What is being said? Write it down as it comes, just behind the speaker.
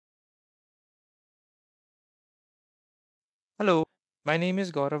Hello, my name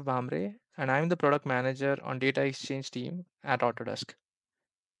is Gaurav Bhamre, and I'm the product manager on Data Exchange team at Autodesk.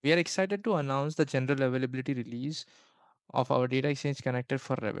 We are excited to announce the general availability release of our Data Exchange Connector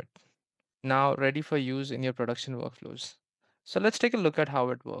for Revit, now ready for use in your production workflows. So let's take a look at how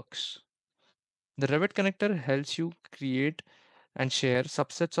it works. The Revit connector helps you create and share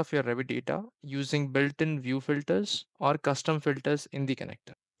subsets of your Revit data using built-in view filters or custom filters in the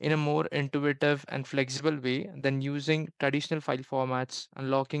connector, in a more intuitive and flexible way than using traditional file formats,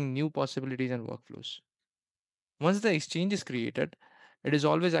 unlocking new possibilities and workflows. Once the exchange is created, it is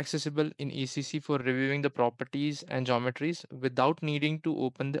always accessible in ACC for reviewing the properties and geometries without needing to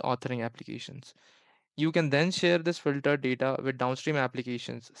open the authoring applications. You can then share this filtered data with downstream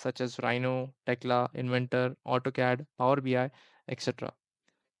applications such as Rhino, Tekla, Inventor, AutoCAD, Power BI, etc.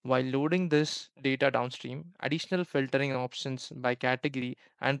 While loading this data downstream, additional filtering options by category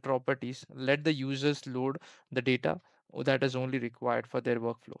and properties let the users load the data that is only required for their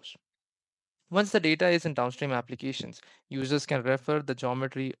workflows. Once the data is in downstream applications, users can refer the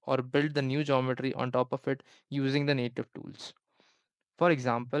geometry or build the new geometry on top of it using the native tools. For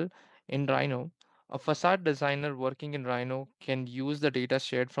example, in Rhino, a facade designer working in Rhino can use the data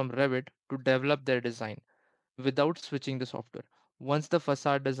shared from Revit to develop their design without switching the software. Once the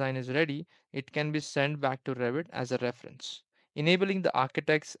facade design is ready, it can be sent back to Revit as a reference, enabling the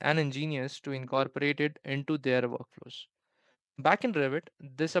architects and engineers to incorporate it into their workflows. Back in Revit,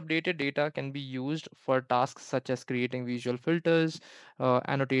 this updated data can be used for tasks such as creating visual filters,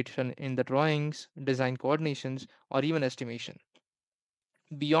 annotation in the drawings, design coordinations, or even estimation.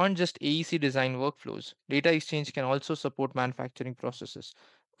 Beyond just AEC design workflows, data exchange can also support manufacturing processes.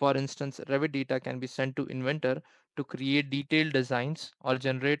 For instance, Revit data can be sent to Inventor to create detailed designs or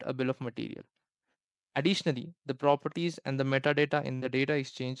generate a bill of material. Additionally, the properties and the metadata in the data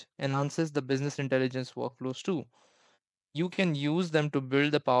exchange enhances the business intelligence workflows too. You can use them to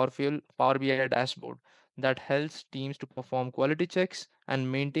build the powerful Power BI dashboard that helps teams to perform quality checks and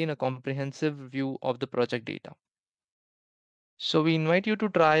maintain a comprehensive view of the project data. So we invite you to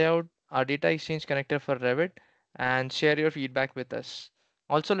try out our data exchange connector for Revit and share your feedback with us.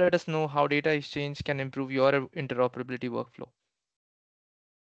 Also, let us know how data exchange can improve your interoperability workflow.